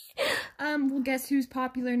me? Well, guess who's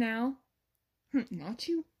popular now? Not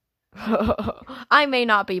you. I may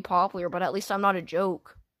not be popular, but at least I'm not a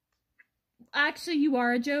joke. Actually, you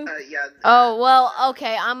are a joke. Yeah. Oh, well,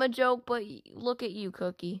 okay, I'm a joke, but look at you,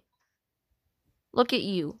 Cookie. Look at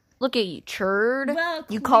you. Look at you, churd. Well,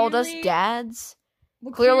 You called us clearly- dads.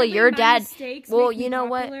 Well, Clearly, your my dad. mistakes Well, make me you know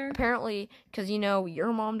popular. what? Apparently, because you know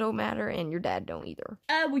your mom don't matter and your dad don't either.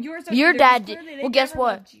 Well, yours are Your either, dad 'cause did- clearly they well, guess never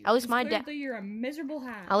what? loved you. At least 'Cause my dad- clearly you're a miserable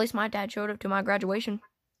hat. At least my dad showed up to my graduation.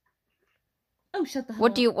 Oh, shut the hell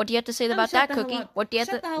What up. do you have to say about shut that, the hell Cookie? up. What do you have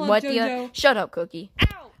Shut to? the hell up, What do you? JoJo. Shut up, Cookie.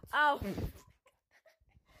 Ow! Oh.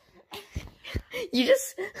 You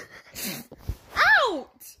just. Out!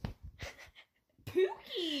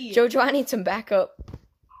 Pookie! JoJo, I need some backup.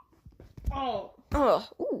 Oh. Oh.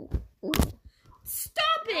 Ooh. Ooh.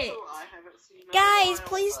 Stop it! Oh, I haven't seen her in a Guys, while,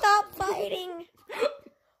 please but- stop fighting.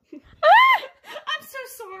 I'm so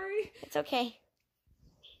sorry. It's okay.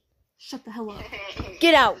 Shut the hell up.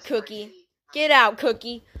 Get out, Cookie. Get out,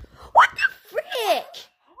 Cookie. What the frick?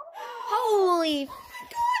 Holy.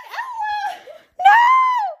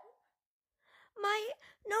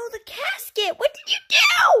 No, the casket. What did you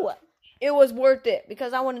do? It was worth it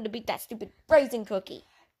because I wanted to beat that stupid Brayden Cookie.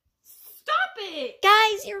 Stop it!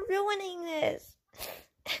 Guys, you're ruining this.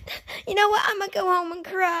 You know what? I'm gonna go home and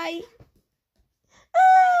cry. You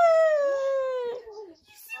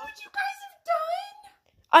see what you guys have done?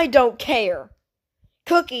 I don't care.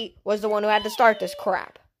 Cookie was the one who had to start this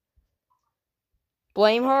crap.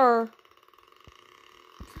 Blame her.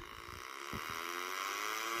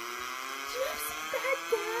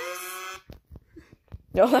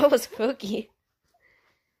 No, that was Cookie.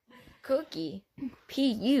 Cookie.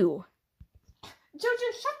 P.U.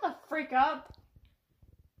 Jojo, shut the freak up.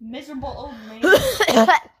 Miserable old man.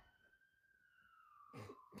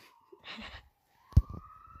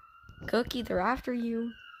 Cookie, they're after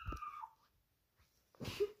you.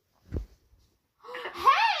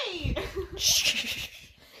 Hey! Shh.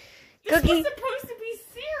 This Cookie. was supposed to be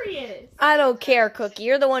serious. I don't care, Cookie.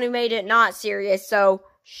 You're the one who made it not serious, so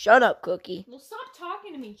shut up, Cookie. Well, stop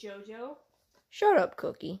talking to me, Jojo. Shut up,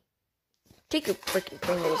 Cookie. Take your freaking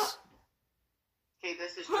Pringles. Okay,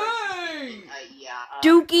 this is Hey!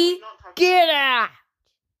 Dookie, get out!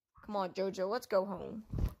 Come on, Jojo, let's go home.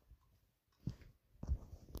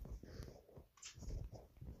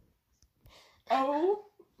 Oh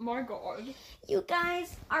my god. You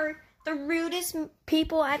guys are the rudest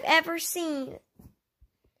people I've ever seen.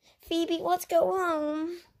 Phoebe, let's go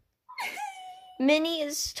home. Minnie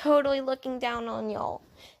is totally looking down on y'all.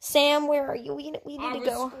 Sam, where are you? We need to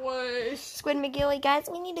go. Squished. Squid McGilly, guys,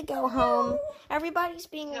 we need to go home. Everybody's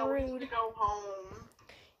being No, we need rude. to go home.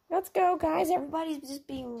 Let's go, guys. Everybody's just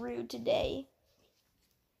being rude today.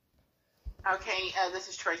 Okay, this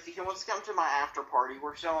is Tracy. Can we come to my after party?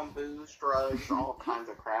 We're selling booze, drugs, all kinds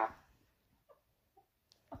of crap.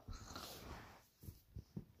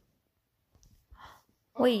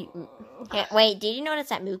 Wait, wait, did you notice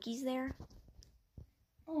that Mookie's there?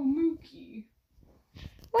 Oh, Mookie.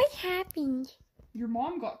 What happened? Your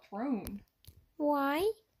mom got thrown. Why?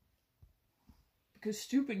 Because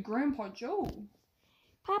stupid Grandpa Joe.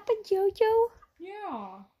 Papa Jojo?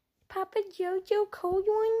 Yeah. Papa Jojo cold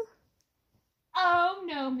one? Oh,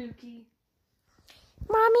 no, Mookie.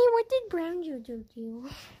 Mommy, what did Brown Jojo do?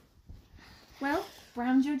 Well,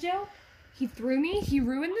 Brown Jojo, he threw me, he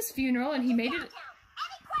ruined this funeral, and he made it...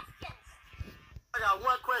 I got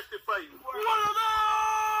one question for you. What are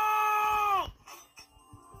those?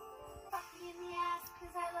 Fuck me in the ass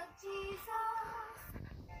because I love Jesus.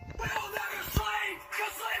 We'll never sleep,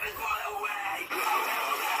 because sleep is for the weak.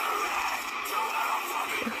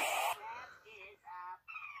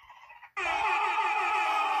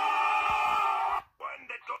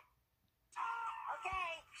 Okay,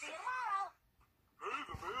 see you tomorrow. Hey,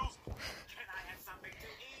 the bills. Can I have something to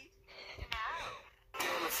eat? No.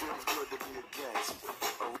 It feels good to be a guest.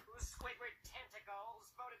 Whose Squidward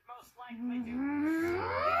tentacles voted most likely to...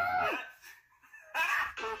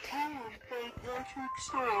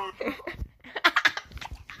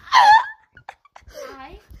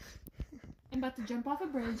 I'm about to jump off a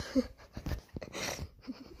bridge.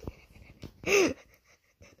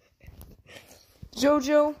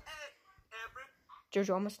 Jojo. Jojo,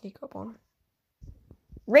 I'm gonna sneak up on her.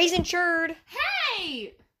 Raisin Sherd!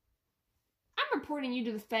 Hey! I'm reporting you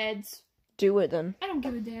to the feds. Do it then. I don't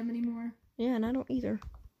give a damn anymore. Yeah, and I don't either.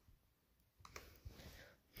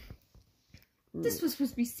 This was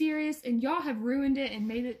supposed to be serious, and y'all have ruined it and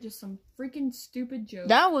made it just some freaking stupid joke.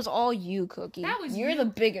 That was all you, Cookie. That was You're you. the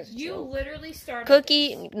biggest You joke. literally started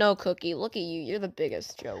Cookie, no, Cookie, look at you. You're the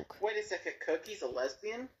biggest joke. Wait a second, Cookie's a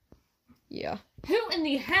lesbian? Yeah. Who in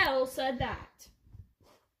the hell said that?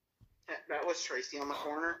 That was Tracy on the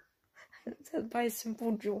corner. It says by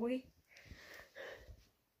simple joy.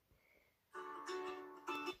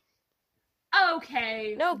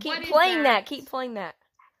 Okay. No, what keep is playing that. Keep playing that.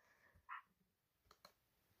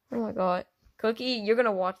 Oh my god. Cookie, you're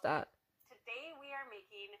gonna watch that. Today we are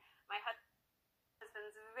making my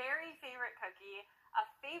husband's very favorite cookie, a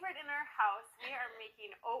favorite in our house. We are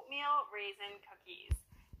making oatmeal raisin cookies.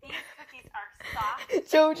 These cookies are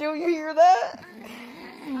soft Jojo, you hear that?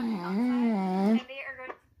 and they are going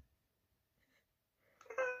to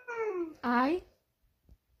I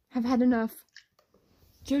have had enough.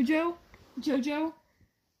 Jojo, get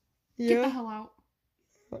the hell out.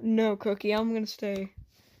 No, Cookie, I'm gonna stay.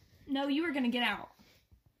 No, you are gonna get out.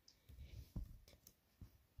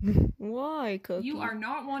 Why, Cookie? You are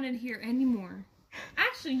not wanted here anymore.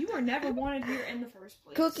 Actually, you were never wanted here in the first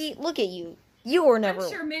place. Cookie, look at you. You were never. I'm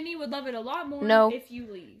sure Minnie would love it a lot more No. if you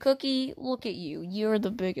leave. Cookie, look at you. You're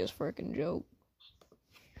the biggest freaking joke.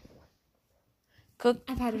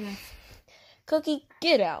 I've had enough. Cookie,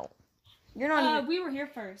 get out. You're not even. We were here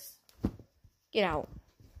first. Get out.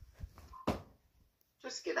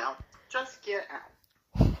 Just get out. Just get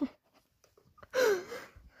out.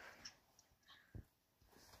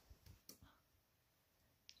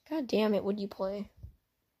 God damn it, would you play?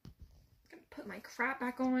 Gonna put my crap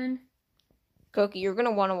back on. Cookie, you're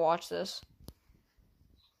gonna want to watch this.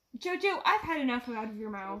 Jojo, I've had enough out of your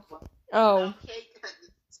mouth. Oh. Okay,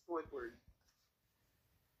 Squidward.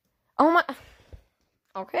 Oh my.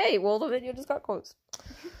 Okay, well, the video just got closed.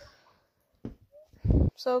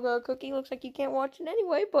 So the Cookie looks like you can't watch it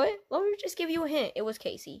anyway, but let me just give you a hint. It was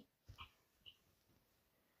Casey.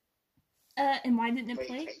 And why didn't it Wait,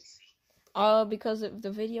 play? Casey. Because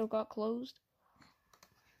the video got closed.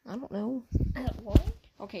 I don't know. What?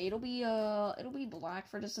 Okay, it'll be black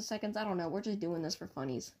for just a second. I don't know. We're just doing this for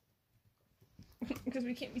funnies. Because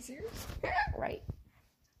we can't be serious? Right.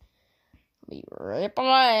 Be right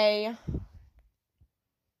away.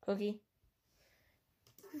 Cookie.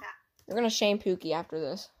 We're gonna shame Pookie after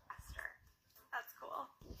this. Faster. That's cool.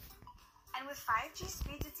 And with 5G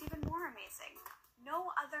speeds, it's even more amazing.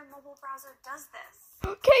 No other mobile browser does this.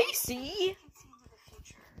 Casey! You can see into the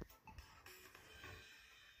future.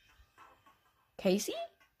 Casey?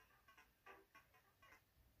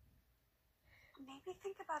 Maybe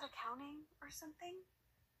think about accounting or something.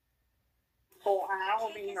 Oh, I'll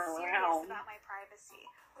Cake be is serious around. about my privacy.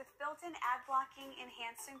 With built-in ad blocking,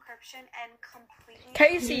 enhanced encryption, and completely...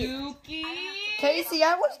 Casey! Dookie! Casey,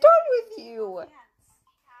 I was done with you!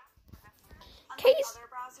 Unlike Casey. other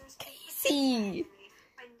browsers, Cake Casey!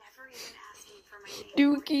 by never even asking for my name.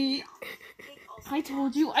 Dookie! Cake also I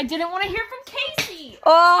told you I didn't want to hear from Casey!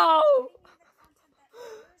 Oh!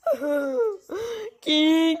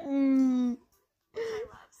 Casey,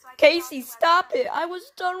 Casey, stop it! I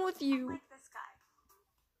was done with you. Like this guy.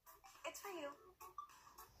 It's for you.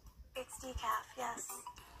 It's decaf, yes.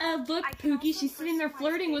 Look, Pookie, she's sitting there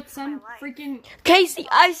flirting with some freaking... Casey,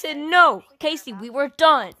 I said no! Casey, we were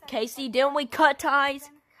done. Casey, didn't we cut ties?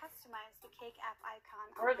 Customize the Cake app icon.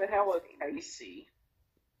 Where the hell is Casey?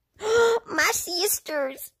 My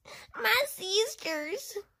sisters! My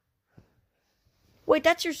sisters! Wait,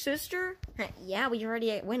 that's your sister? Yeah, we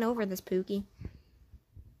already went over this, Pookie.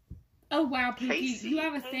 Oh, wow, Pookie, Casey. you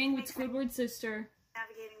have a thing with Squidward's sister.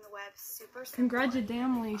 Navigating the web super simple.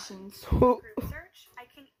 Congratulations. Group search, I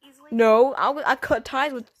can easily No, I cut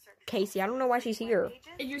ties with Casey. I don't know why she's here.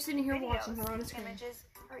 And you're sitting here watching her on a screen. images,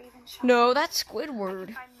 or even shopping. No, that's I Squidward.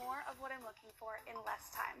 can find more of what I'm looking for in less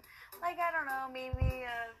time. Like, I don't know, maybe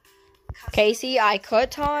a Casey, I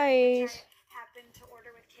cut ties. happened to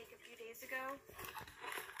order with Cake a few days ago.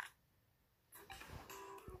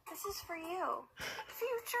 This is for you,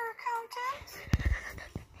 future accountant.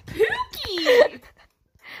 Pookie!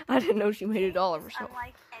 I didn't know she made $1 of herself.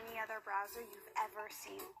 Unlike any other browser you've ever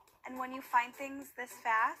seen. And when you find things this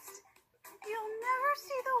fast, you'll never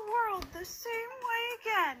see the world the same way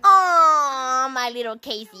again. Aww, my little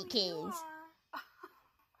Casey Kings.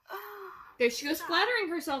 There she goes flattering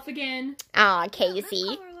herself again. Aw, This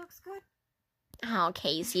Casey. color looks good. Oh,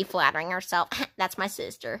 Casey flattering herself. That's my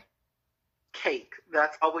sister. Cake.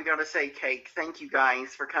 That's all we gotta say, Cake. Thank you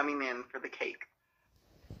guys for coming in for the cake.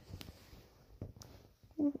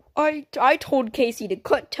 I told Casey to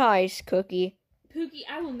cut ties, Cookie. Pookie,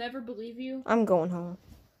 I will never believe you. I'm going home.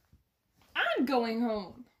 I'm going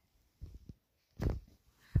home.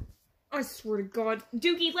 I swear to God.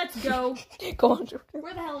 Dookie, let's go. Go on, Jordan.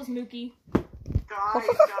 Where the hell is Mookie?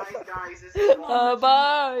 Guys, this is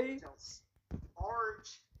Bye.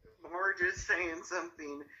 Marge is saying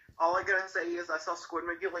something. All I gotta say is I saw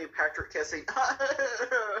Squidward and Patrick kissing. The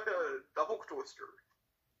Hulk Twister.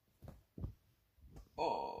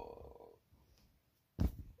 Oh.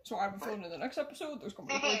 So I have a feeling in the next episode there's gonna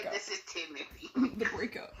be a breakup. This is Timothy. The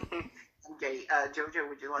breakup. Okay, Jojo,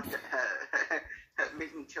 would you like to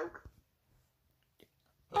make me choke?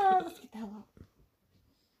 Let's get the hell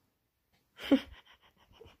out.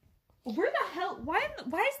 Where the hell? Why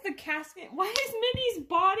is the casket? Why is Minnie's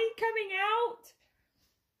body coming out?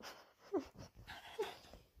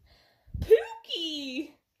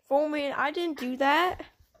 Pookie! Foreman, I didn't do that.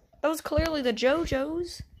 That was clearly the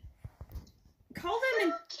JoJo's. Call them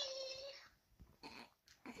and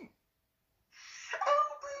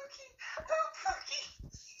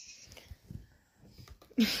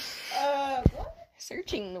what?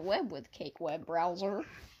 Searching the web with Cake Web Browser.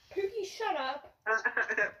 Pookie, shut up.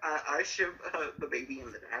 I ship the baby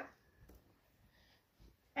and the dad.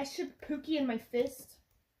 I should Pookie in my fist.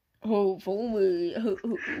 Oh, Foreman.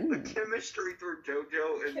 The chemistry through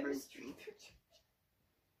JoJo and Chemistry. Mookie.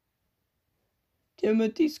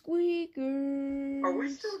 Timothy Squeaker. Are we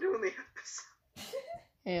still doing the episode?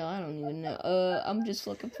 Hell, I don't even know. I'm just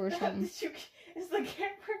looking for something. Is the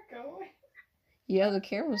camera going? Yeah, the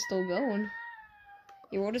camera's still going.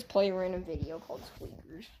 Yeah, we'll just play a random video called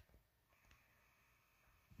Squeakers.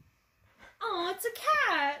 Oh, it's a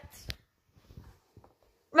cat.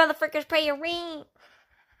 Motherfuckers, pay your rent.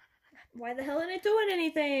 Why the hell ain't it doing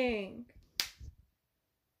anything?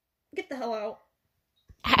 Get the hell out.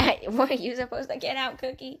 What are you supposed to get out,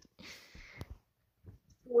 Cookie?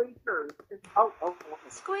 Squeakers. Oh.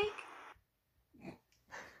 Squeak.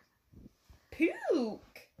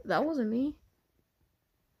 Puke. That wasn't me.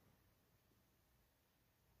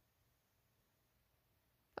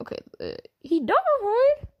 Okay, he died.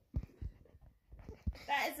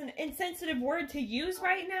 That is an insensitive word to use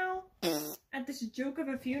right now at this joke of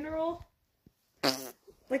a funeral.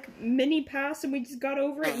 Like, Minnie passed and we just got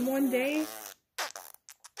over it in one day.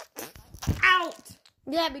 Out!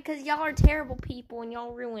 Yeah, because y'all are terrible people and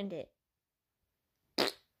y'all ruined it.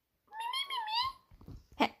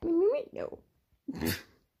 No.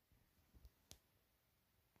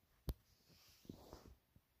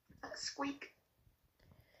 Squeak.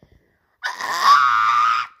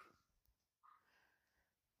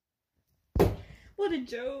 What a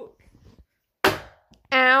joke. Ow.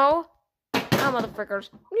 Ow, motherfuckers.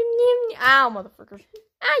 Ow, motherfuckers.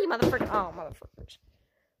 Ow, you motherfuckers. Oh, motherfuckers.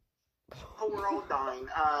 Oh, we're all dying.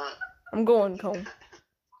 I'm going cone.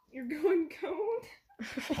 You're going cone?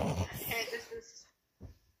 Hey, this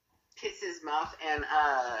kiss his mouth and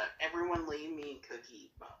everyone leave me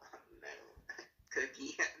Cookie. No.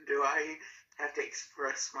 Cookie, do I have to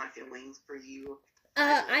express my feelings for you?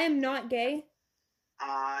 I am not gay.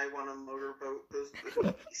 I want to motorboat those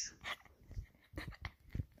boobies.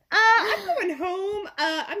 I'm going home.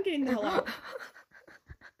 I'm getting the hell out.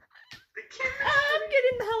 I'm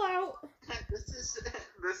getting the hell out.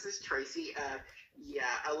 This is Tracy.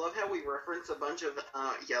 Yeah, I love how we reference a bunch of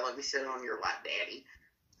let me sit on your lap, daddy.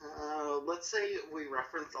 Let's say we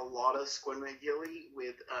reference a lot of Potentioally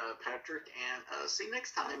with Patrick, and see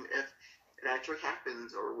next time if it actually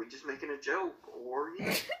happens, or are we just making a joke, or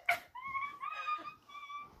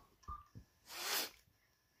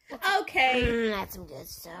Okay. That's some good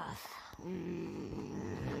stuff.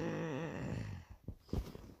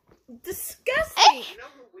 Disgusting. You know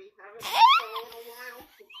who we haven't saw in a while?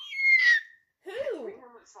 Who? We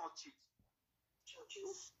haven't saw Choo.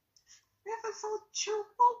 We haven't saw Choo.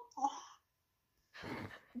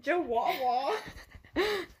 Joe Wawa.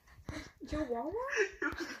 Joe Wawa? We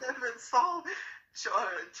haven't saw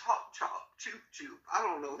Chop Choo. I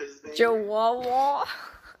don't know his name. Joe Wawa.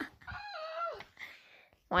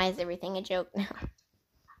 Why is everything a joke now?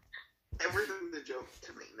 Everything's a joke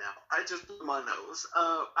to me now. I just blew my nose.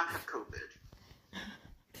 I have COVID.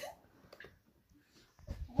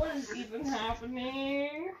 What is even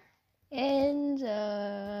happening? End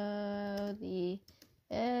of the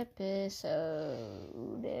episode.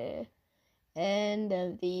 End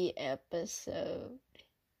of the episode.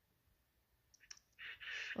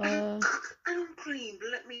 I don't claim, but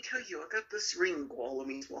let me tell you, I got this ring swallow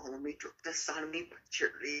me, drip this on me,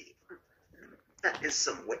 surely. That is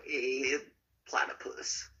some way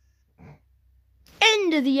platypus.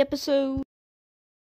 End of the episode.